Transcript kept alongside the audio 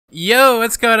Yo,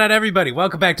 what's going on, everybody?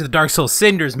 Welcome back to the Dark Souls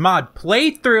Cinders mod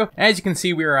playthrough. As you can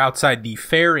see, we are outside the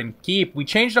Fair and Keep. We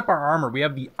changed up our armor. We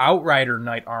have the Outrider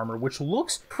Knight armor, which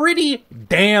looks pretty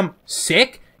damn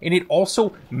sick. And it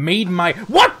also made my...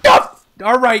 What the f...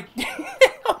 Alright.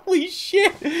 Holy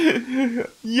shit.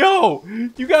 Yo,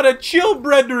 you gotta chill,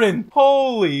 brethren.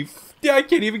 Holy f... I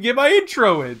can't even get my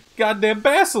intro in. Goddamn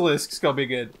basilisks coming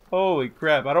in. Holy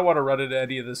crap. I don't want to run into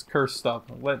any of this cursed stuff.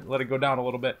 Let it go down a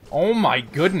little bit. Oh my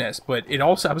goodness. But it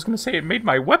also, I was going to say it made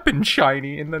my weapon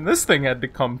shiny, and then this thing had to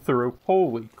come through.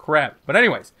 Holy crap. But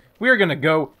anyways, we are going to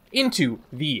go into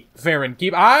the Fair and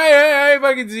Keep. I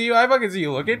fucking see you. I fucking see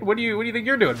you. Look at, what do you think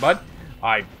you're doing, bud?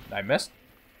 I missed.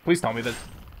 Please tell me this.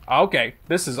 Okay,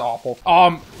 this is awful.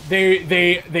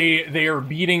 They are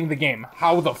beating the game.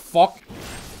 How the fuck?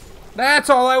 That's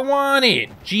all I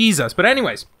wanted. Jesus. But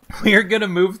anyways, we're gonna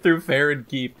move through Fair and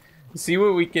Keep, see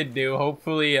what we can do.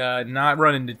 Hopefully, not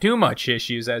run into too much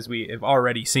issues as we have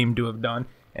already seemed to have done.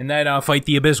 And then fight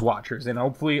the Abyss Watchers, and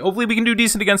hopefully we can do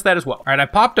decent against that as well. All right, I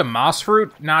popped a moss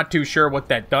fruit. Not too sure what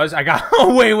that does. I got.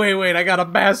 Oh wait! I got a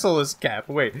basilisk cap.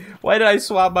 Wait, why did I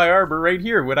swap my armor right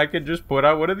here when I could just put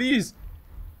out one of these?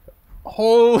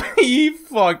 Holy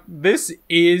fuck! This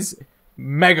is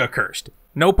mega cursed.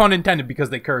 No pun intended, because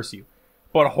they curse you.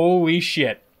 But holy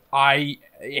shit, I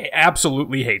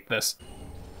absolutely hate this.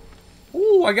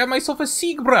 Ooh, I got myself a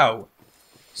Siegbrow.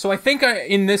 So I think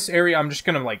in this area, I'm just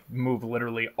gonna, like, move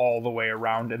literally all the way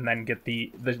around and then get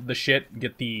the shit,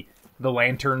 get the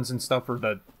lanterns and stuff, or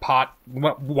the pot,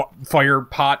 fire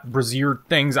pot, brazier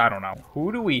things, I don't know.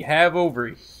 Who do we have over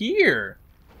here?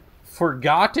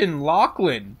 Forgotten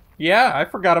Lachlan. Yeah, I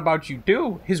forgot about you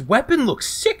too. His weapon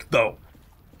looks sick, though.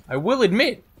 I will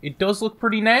admit, it does look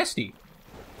pretty nasty.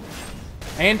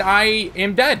 And I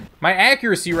am dead. My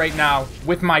accuracy right now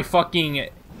with my fucking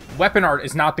weapon art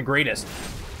is not the greatest.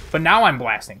 But now I'm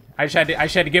blasting. I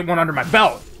just had to get one under my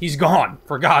belt. He's gone.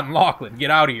 Forgotten Lachlan. Get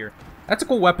out of here. That's a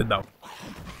cool weapon, though.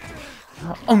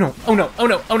 Oh no, oh no, oh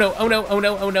no, oh no, oh no, oh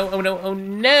no, oh no, oh no, oh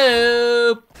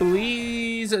no.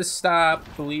 Please stop.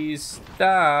 Please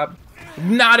stop.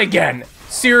 Not again.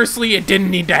 Seriously, it didn't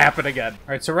need to happen again.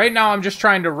 Alright, so right now I'm just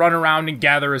trying to run around and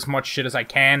gather as much shit as I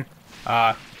can.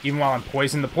 Even while I'm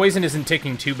poisoned. The poison isn't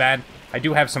ticking too bad. I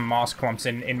do have some moss clumps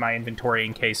in my inventory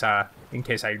in case I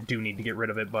do need to get rid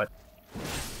of it, but...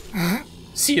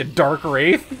 See a dark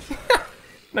wraith?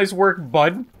 Nice work,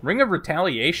 bud. Ring of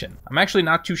Retaliation. I'm actually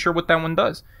not too sure what that one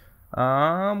does.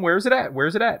 Where's it at?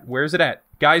 Where's it at? Where's it at?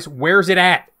 Guys, where's it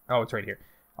at? Oh, it's right here.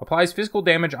 Applies physical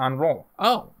damage on roll.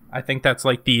 Oh. I think that's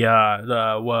like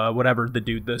whatever, the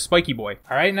dude, the spiky boy.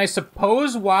 All right, and I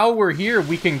suppose while we're here,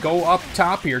 we can go up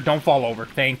top here. Don't fall over,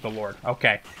 thank the Lord.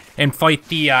 Okay, and fight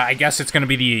the, I guess it's gonna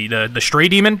be the stray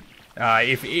demon,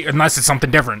 unless it's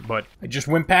something different, but I just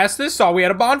went past this, saw we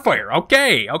had a bonfire.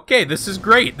 Okay, this is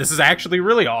great. This is actually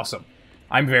really awesome.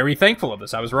 I'm very thankful of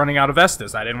this. I was running out of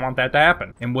Estus. I didn't want that to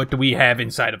happen. And what do we have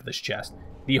inside of this chest?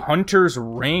 The Hunter's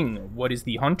Ring. What is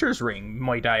the Hunter's Ring,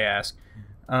 might I ask?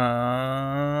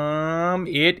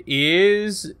 It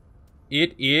is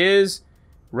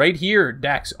right here,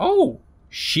 Dex. Oh,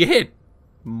 shit.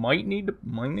 Might need to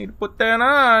put that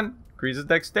on. Increases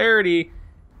dexterity.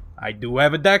 I do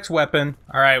have a dex weapon.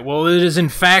 Alright, well, it is in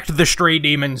fact the stray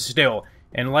demon still.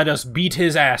 And let us beat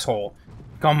his asshole.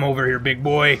 Come over here, big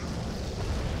boy.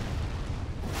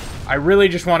 I really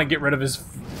just want to get rid of his...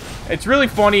 It's really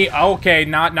funny. Okay,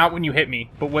 not when you hit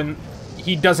me, but when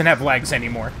he doesn't have legs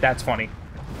anymore. That's funny.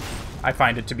 I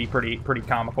find it to be pretty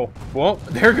comical. Well,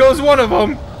 there goes one of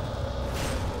them.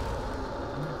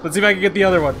 Let's see if I can get the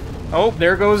other one. Oh,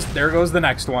 there goes the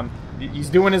next one. He's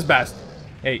doing his best.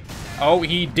 Hey, oh,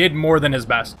 he did more than his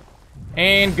best.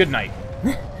 And good night.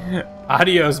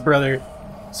 Adios, brother.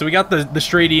 So we got the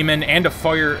stray demon and a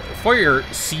fire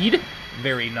seed.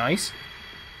 Very nice.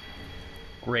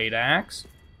 Great axe.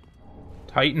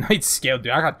 Titanite scale,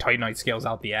 dude. I got Titanite scales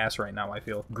out the ass right now, I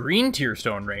feel. Green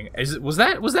Tearstone ring. Was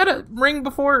that a ring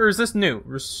before, or is this new?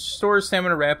 Restores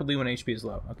stamina rapidly when HP is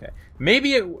low. Okay.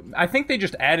 Maybe I think they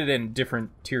just added in different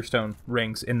Tearstone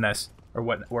rings in this, or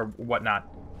whatnot.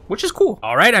 Which is cool.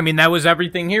 Alright, I mean, that was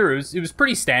everything here. It was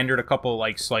pretty standard, a couple,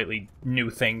 like, slightly new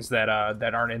things that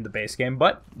aren't in the base game,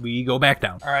 but we go back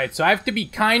down. Alright, so I have to be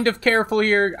kind of careful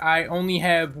here. I only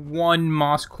have one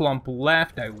moss clump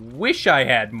left. I wish I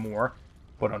had more.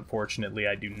 But unfortunately,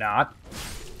 I do not.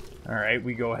 All right,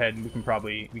 we go ahead and we can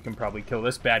probably kill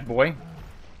this bad boy.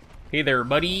 Hey there,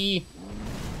 buddy.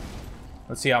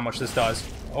 Let's see how much this does.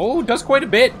 Oh, it does quite a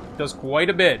bit. Does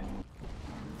quite a bit.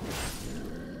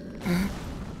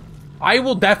 I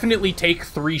will definitely take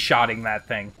 3-shotting that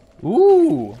thing.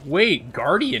 Ooh, wait,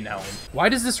 Guardian Helm. Why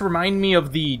does this remind me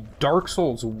of the Dark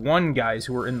Souls 1 guys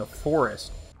who were in the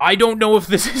forest? I don't know if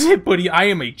this is it, but I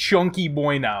am a chunky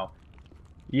boy now.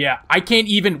 Yeah, I can't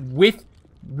even, with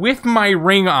my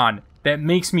ring on, that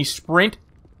makes me sprint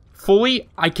fully,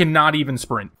 I cannot even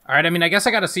sprint. Alright, I mean, I guess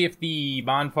I gotta see if the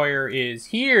bonfire is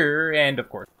here, and of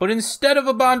course. But instead of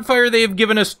a bonfire, they have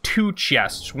given us 2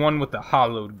 chests. One with the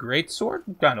hollowed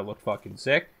greatsword, kinda look fucking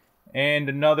sick. And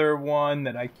another one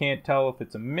that I can't tell if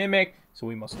it's a mimic, so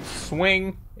we must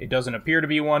swing. It doesn't appear to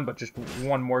be one, but just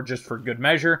one more just for good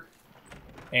measure.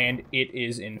 And it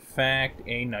is, in fact,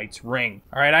 a knight's ring.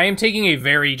 Alright, I am taking a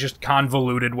very just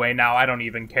convoluted way now. I don't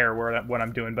even care what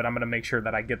I'm doing, but I'm going to make sure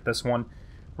that I get this one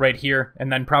right here.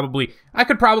 And then I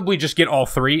could probably just get all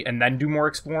 3 and then do more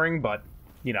exploring, but,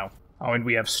 you know. Oh, and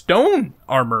we have stone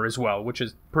armor as well, which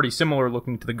is pretty similar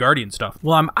looking to the Guardian stuff.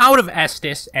 Well, I'm out of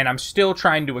Estus, and I'm still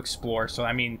trying to explore, so,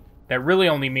 I mean, that really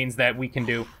only means that we can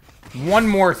do one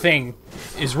more thing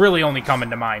is really only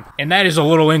coming to mind, and that is a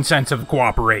little incense of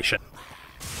cooperation.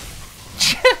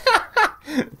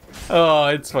 Oh,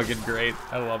 it's fucking great.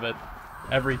 I love it.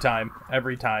 Every time.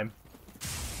 Every time.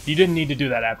 You didn't need to do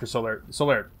that after Solaire.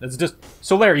 Solaire, that's just...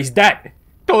 Solaire, he's dead!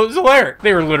 Solaire!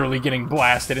 They were literally getting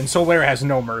blasted, and Solaire has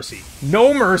no mercy.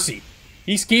 No mercy!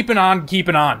 He's keeping on,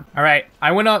 keeping on. Alright,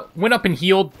 I went up and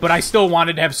healed, but I still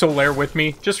wanted to have Solaire with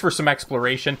me, just for some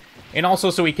exploration. And also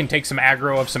so he can take some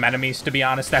aggro of some enemies, to be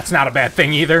honest. That's not a bad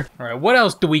thing either. Alright, what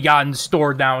else do we got in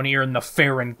store down here in the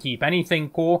Farron Keep? Anything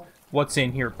cool? What's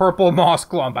in here? Purple moss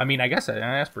clump. I mean, I guess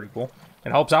that's pretty cool.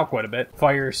 It helps out quite a bit.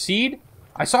 Fire seed.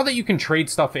 I saw that you can trade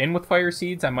stuff in with fire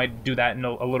seeds. I might do that in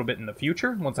a little bit in the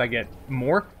future once I get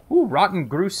more. Ooh, rotten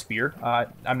Groose spear.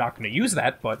 I'm not going to use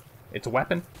that, but it's a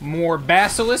weapon. More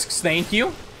basilisks, thank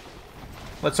you.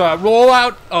 Let's roll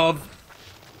out of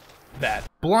that.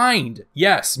 Blind.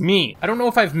 Yes, me. I don't know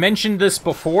if I've mentioned this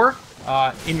before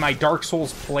in my Dark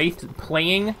Souls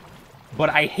playing, but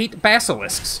I hate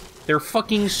basilisks. They're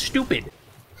fucking stupid.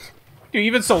 Dude,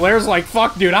 even Solaire's like,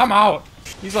 fuck, dude, I'm out.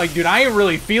 He's like, dude, I ain't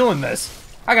really feeling this.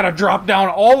 I gotta drop down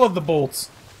all of the bolts.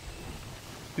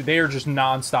 Dude, they are just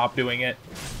non-stop doing it.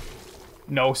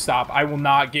 No, stop. I will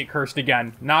not get cursed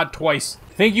again. Not twice.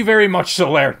 Thank you very much,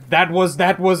 Solaire. That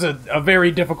was a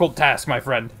very difficult task, my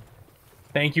friend.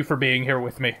 Thank you for being here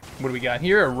with me. What do we got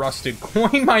here? A rusted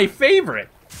coin, my favorite.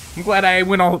 I'm glad I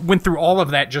went through all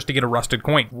of that just to get a rusted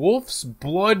coin. Wolf's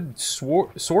blood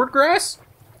swordgrass?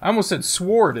 I almost said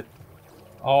sword.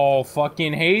 Oh,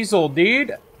 fucking Hazel,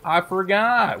 dude. I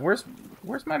forgot. Where's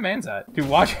my man's at? Dude,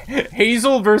 watch.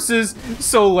 Hazel versus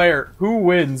Solaire. Who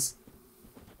wins?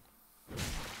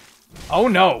 Oh,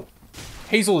 no.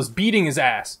 Hazel is beating his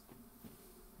ass.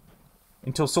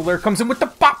 Until Solaire comes in with the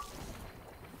pop.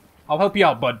 I'll help you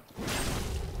out, bud.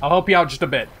 I'll help you out just a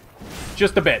bit.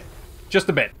 Just a bit. Just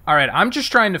a bit. Alright, I'm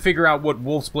just trying to figure out what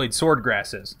Wolf's Blade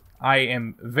Swordgrass is. I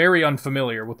am very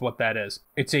unfamiliar with what that is.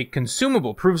 It's a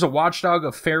consumable. Proves a watchdog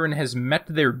of Farron has met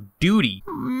their duty.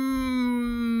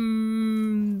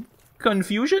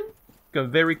 Confusion?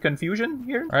 Very confusion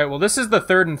here? Alright, well this is the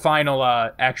third and final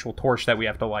actual torch that we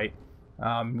have to light.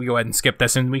 We go ahead and skip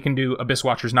this and we can do Abyss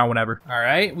Watchers now whenever.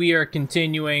 Alright, we are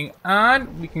continuing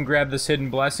on. We can grab this hidden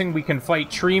blessing. We can fight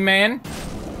Tree Man.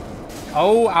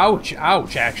 Oh, ouch.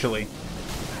 Ouch, actually.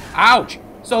 Ouch!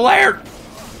 Solaire!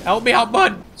 Help me out,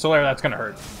 bud! Solaire, that's gonna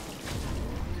hurt.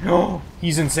 Oh,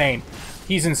 he's insane.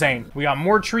 He's insane. We got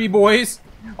more tree boys.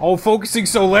 Oh, focusing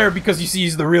Solaire because you see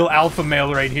he's the real alpha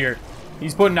male right here.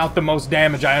 He's putting out the most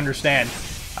damage, I understand.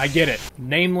 I get it.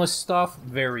 Nameless stuff,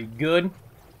 very good.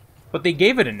 But they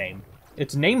gave it a name.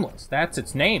 It's nameless. That's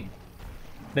its name.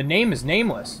 The name is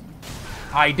nameless.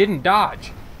 I didn't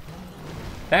dodge.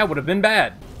 That would have been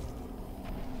bad.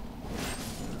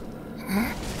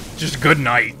 Just good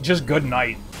night. Just good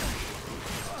night.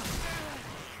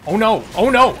 Oh no. Oh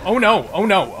no. Oh no. Oh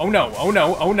no. Oh no. Oh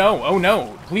no. Oh no. Oh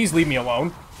no. Please leave me alone.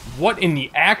 What in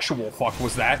the actual fuck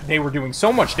was that? They were doing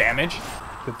so much damage.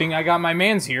 Good thing I got my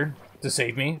mans here to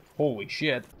save me. Holy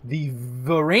shit. The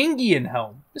Varangian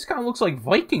helm. This kind of looks like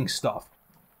Viking stuff.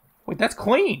 Wait, that's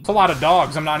clean. It's a lot of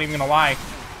dogs, I'm not even gonna lie.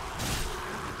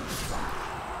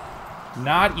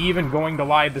 Not even going to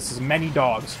lie, this is many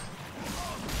dogs.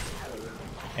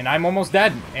 And I'm almost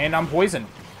dead, and I'm poisoned.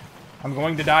 I'm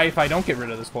going to die if I don't get rid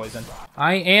of this poison.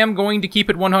 I am going to keep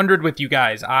it 100 with you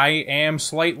guys. I am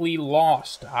slightly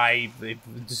lost. I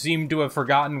seem to have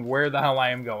forgotten where the hell I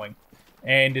am going.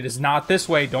 And it is not this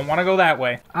way. Don't want to go that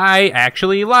way. I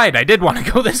actually lied. I did want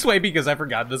to go this way because I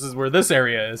forgot this is where this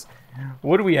area is.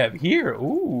 What do we have here?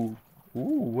 Ooh. Ooh,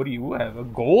 what do you have? A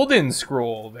golden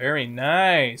scroll. Very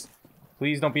nice.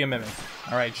 Please don't be a mimic.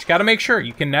 Alright, just gotta make sure.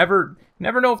 You can never...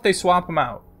 Never know if they swap them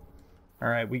out.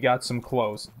 Alright, we got some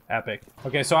clothes. Epic.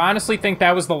 Okay, so I honestly think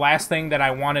that was the last thing that I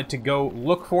wanted to go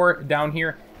look for down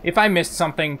here. If I missed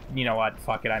something, you know what?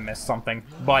 Fuck it, I missed something.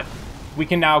 But we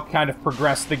can now kind of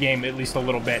progress the game at least a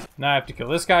little bit. Now I have to kill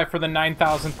this guy for the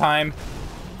 9,000th time.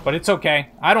 But it's okay.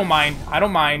 I don't mind. I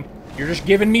don't mind. You're just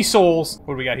giving me souls.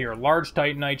 What do we got here? A large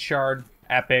Titanite shard.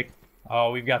 Epic. Oh,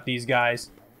 we've got these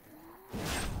guys.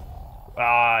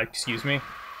 Excuse me.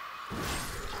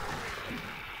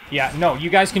 Yeah, no, you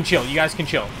guys can chill. You guys can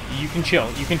chill. You can chill.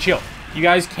 You can chill. You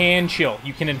guys can chill.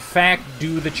 You can, in fact,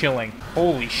 do the chilling.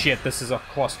 Holy shit, this is a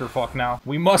clusterfuck now.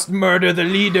 We must murder the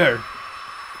leader.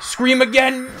 Scream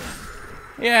again.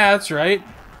 Yeah, that's right.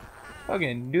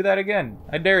 Fucking do that again.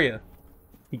 I dare you.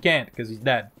 He can't, because he's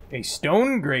dead. A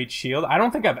stone great shield. I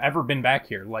don't think I've ever been back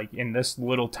here, like, in this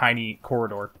little tiny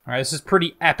corridor. Alright, this is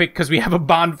pretty epic, because we have a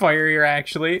bonfire here,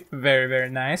 actually. Very, very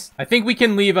nice. I think we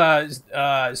can leave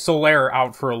Solaire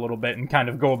out for a little bit and kind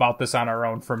of go about this on our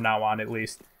own from now on, at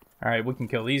least. Alright, we can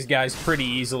kill these guys pretty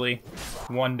easily.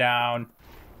 One down.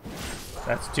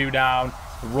 That's two down.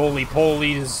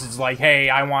 Roly-poly is like, hey,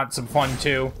 I want some fun,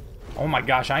 too. Oh my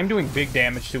gosh, I'm doing big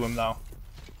damage to him, though.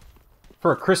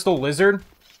 For a crystal lizard...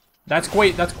 That's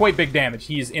quite big damage.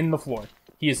 He is in the floor.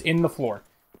 He is in the floor.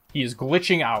 He is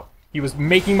glitching out. He was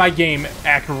making my game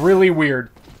act really weird.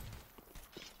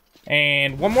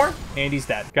 And one more, and he's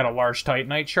dead. Got a large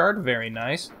Titanite shard. Very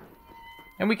nice.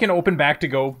 And we can open back to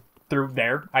go through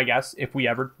there, I guess, if we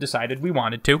ever decided we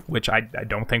wanted to, which I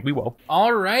don't think we will.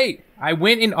 Alright, I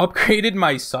went and upgraded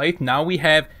my scythe. Now we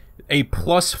have a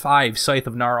 +5 Scythe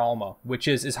of Nar Alma, which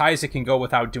is as high as it can go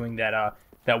without doing that,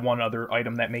 that one other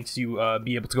item that makes you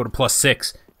be able to go to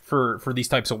 +6 for these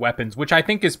types of weapons, which I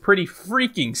think is pretty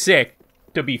freaking sick,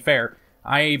 to be fair.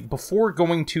 Before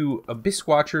going to Abyss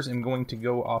Watchers, I'm going to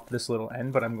go off this little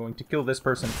end, but I'm going to kill this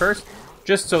person first,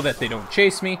 just so that they don't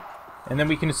chase me, and then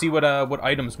we can see what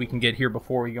items we can get here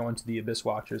before we go into the Abyss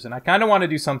Watchers. And I kind of want to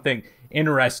do something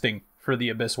interesting for the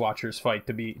Abyss Watchers fight,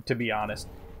 to be honest.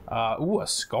 Ooh, a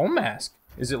skull mask.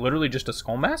 Is it literally just a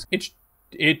skull mask? It's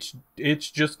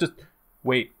just a...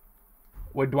 Wait,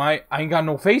 do I ain't got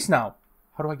no face now.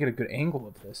 How do I get a good angle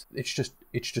of this? It's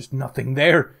just nothing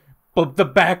there. But the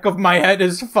back of my head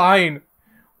is fine.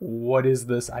 What is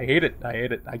this? I hate it. I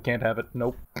hate it. I can't have it.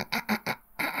 Nope.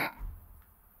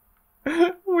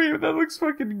 Wait, that looks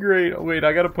fucking great. Wait,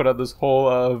 I gotta put on this whole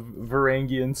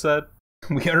Varangian set.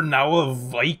 We are now a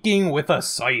Viking with a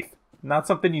scythe. Not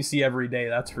something you see every day,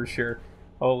 that's for sure.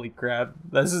 Holy crap.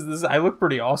 This I look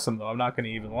pretty awesome though, I'm not gonna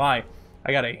even lie.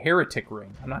 I got a heretic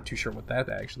ring. I'm not too sure what that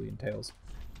actually entails.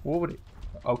 What would it...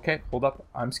 Okay, hold up.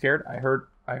 I'm scared. I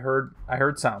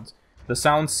heard sounds. The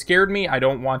sounds scared me. I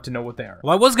don't want to know what they are.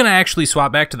 Well, I was going to actually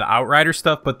swap back to the Outrider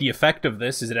stuff, but the effect of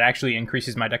this is it actually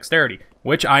increases my dexterity,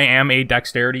 which I am a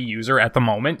dexterity user at the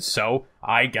moment, so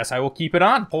I guess I will keep it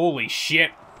on. Holy shit.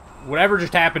 Whatever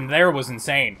just happened there was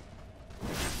insane.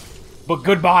 But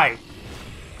goodbye.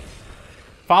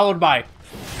 Followed by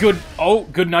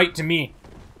good night to me.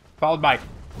 Followed by,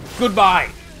 goodbye.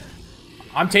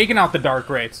 I'm taking out the Dark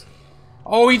Wraiths.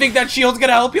 Oh, you think that shield's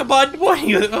gonna help you, bud? What are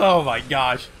you... Oh my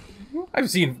gosh. I've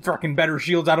seen fucking better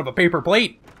shields out of a paper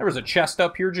plate. There was a chest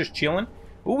up here just chilling.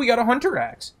 Oh, we got a Hunter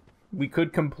Axe. We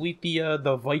could complete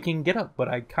the Viking getup, but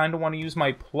I kind of want to use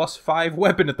my +5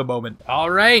 weapon at the moment.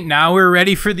 Alright, now we're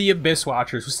ready for the Abyss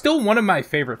Watchers. Still one of my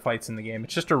favorite fights in the game.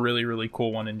 It's just a really, really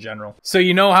cool one in general. So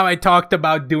you know how I talked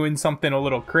about doing something a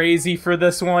little crazy for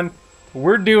this one?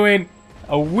 We're doing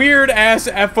a weird-ass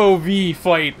FOV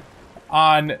fight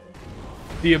on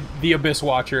the Abyss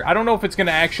Watcher. I don't know if it's going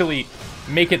to actually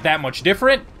make it that much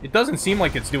different. It doesn't seem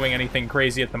like it's doing anything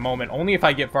crazy at the moment, only if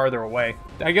I get farther away.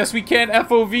 I guess we can't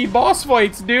FOV boss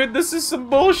fights, dude. This is some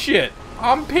bullshit.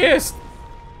 I'm pissed.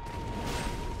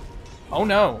 Oh,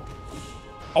 no.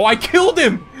 Oh, I killed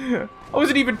him! I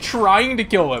wasn't even trying to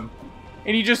kill him.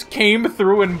 And he just came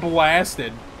through and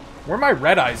blasted. Where are my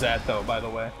red eyes at, though, by the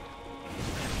way?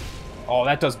 Oh,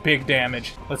 that does big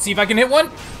damage. Let's see if I can hit one.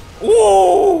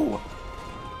 Ooh!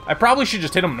 I probably should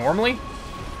just hit him normally,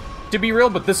 to be real,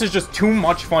 but this is just too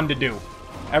much fun to do.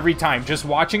 Every time. Just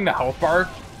watching the health bar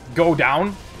go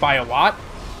down by a lot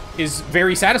is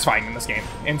very satisfying in this game.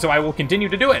 And so I will continue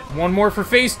to do it. One more for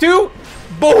phase 2.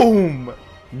 Boom!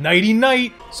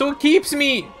 Nighty-night. So it keeps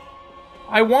me...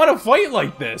 I want to fight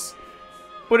like this.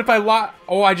 But if I lock...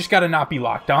 Oh, I just gotta not be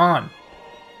locked on.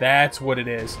 That's what it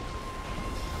is.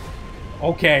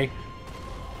 Okay.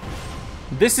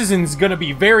 This is gonna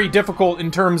be very difficult in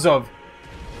terms of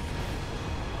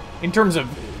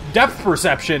depth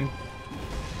perception.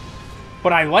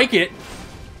 But I like it.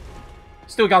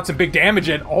 Still got some big damage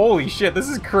in. Holy shit, this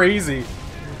is crazy.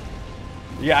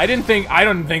 Yeah, I don't think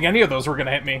any of those were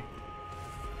gonna hit me.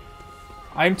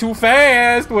 I'm too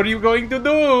fast. What are you going to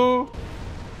do?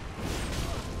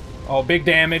 Oh, big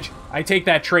damage. I take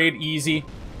that trade easy.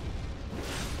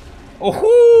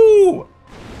 Oh-hoo!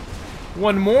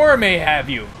 One more may have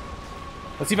you.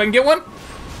 Let's see if I can get one.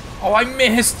 Oh, I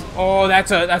missed. Oh,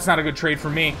 that's not a good trade for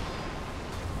me.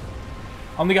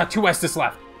 Only got 2 Estus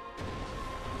left.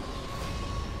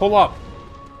 Pull up.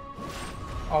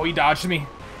 Oh, he dodged me.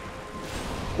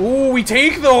 Ooh, we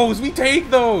take those. We take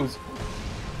those.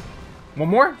 One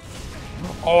more?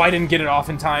 Oh, I didn't get it off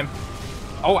in time.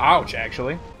 Oh, ouch,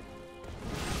 actually.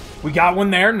 We got one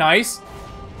there. Nice.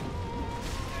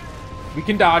 We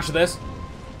can dodge this.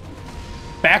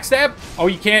 Backstab? Oh,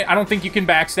 you can't. I don't think you can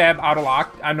backstab out of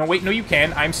lock. No, wait. No, you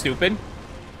can. I'm stupid.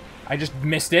 I just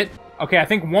missed it. Okay, I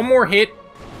think one more hit,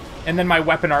 and then my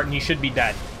weapon art, and he should be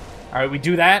dead. All right, we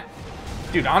do that.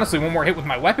 Dude, honestly, one more hit with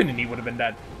my weapon, and he would have been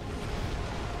dead.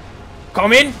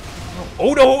 Come in.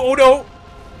 Oh, no. Oh, no.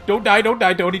 Don't die. Don't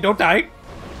die, Tony. Don't die.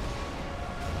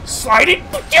 Slide it.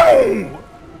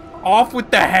 Off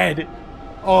with the head.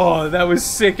 Oh, that was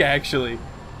sick, actually.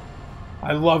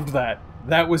 I loved that.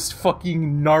 That was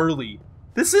fucking gnarly.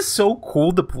 This is so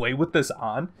cool to play with this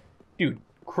on. Dude,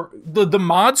 the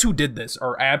mods who did this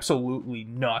are absolutely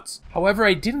nuts. However,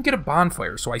 I didn't get a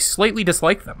bonfire, so I slightly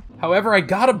dislike them. However, I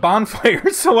got a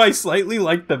bonfire, so I slightly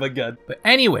like them again. But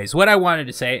anyways, what I wanted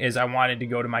to say is I wanted to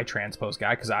go to my transpose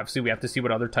guy, because obviously we have to see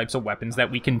what other types of weapons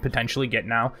that we can potentially get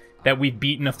now. That we've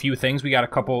beaten a few things. We got a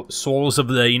couple souls of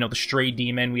the, the stray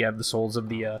demon. We have the souls of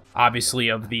the, obviously,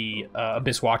 of the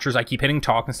Abyss Watchers. I keep hitting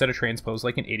talk instead of transpose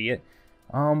like an idiot.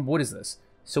 What is this?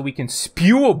 So we can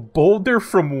spew a boulder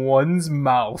from one's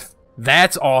mouth.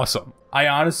 That's awesome. I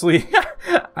honestly,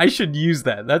 I should use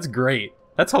that. That's great.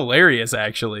 That's hilarious,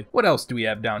 actually. What else do we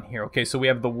have down here? Okay, so we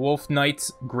have the Wolf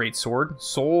Knight's Greatsword.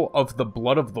 Soul of the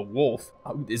Blood of the Wolf.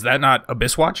 Is that not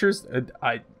Abyss Watchers?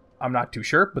 I'm not too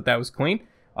sure, but that was clean.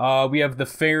 We have the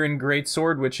Farron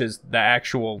Greatsword, which is the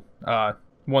actual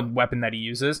one weapon that he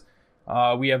uses.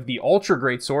 We have the Ultra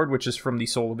Greatsword, which is from the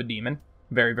Soul of a Demon.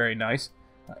 Very, very nice.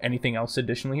 Anything else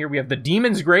additionally here? We have the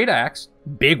Demon's Great Axe.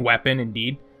 Big weapon,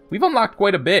 indeed. We've unlocked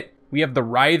quite a bit. We have the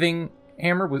Writhing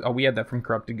Hammer. Oh, we had that from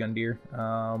Corrupted Gundyr.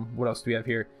 What else do we have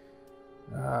here?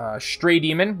 Stray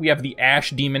Demon. We have the Ash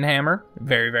Demon Hammer.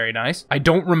 Very, very nice. I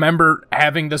don't remember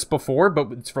having this before,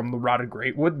 but it's from the Rotted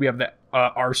Greatwood. We have the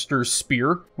Arster's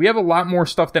Spear. We have a lot more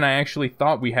stuff than I actually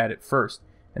thought we had at first.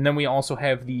 And then we also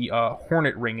have the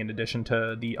Hornet Ring in addition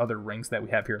to the other rings that we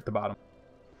have here at the bottom.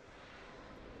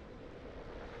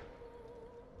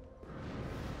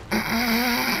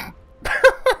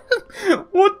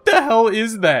 What the hell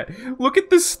is that? Look at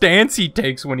the stance he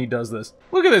takes when he does this.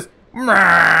 Look at this.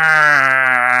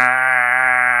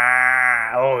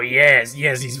 Oh, yes.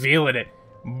 Yes, he's feeling it.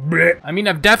 I mean,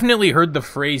 I've definitely heard the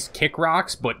phrase kick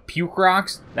rocks, but puke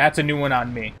rocks, that's a new one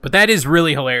on me. But that is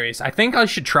really hilarious. I think I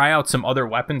should try out some other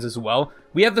weapons as well.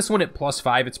 We have this one at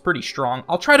 +5. It's pretty strong.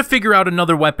 I'll try to figure out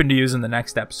another weapon to use in the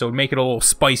next episode. Make it a little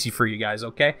spicy for you guys,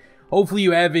 okay? Hopefully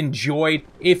you have enjoyed.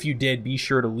 If you did, be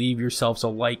sure to leave yourselves a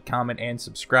like, comment, and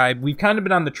subscribe. We've kind of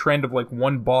been on the trend of like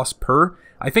 1 boss per.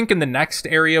 I think in the next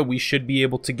area we should be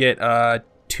able to get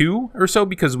 2 or so,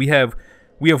 because we have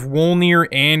Wolnir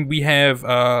and we have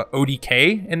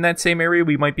ODK in that same area.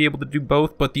 We might be able to do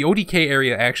both, but the ODK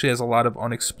area actually has a lot of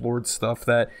unexplored stuff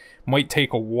that might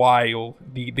take a while.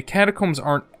 The catacombs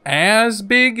aren't as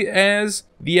big as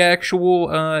the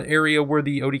actual area where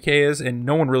the ODK is, and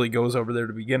no one really goes over there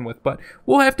to begin with, but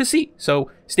we'll have to see. So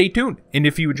stay tuned, and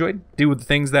if you enjoyed, do the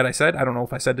things that I said. I don't know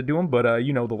if I said to do them, but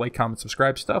the like, comment,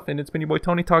 subscribe stuff, and it's been your boy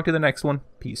Tony. Talk to you the next one.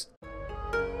 Peace.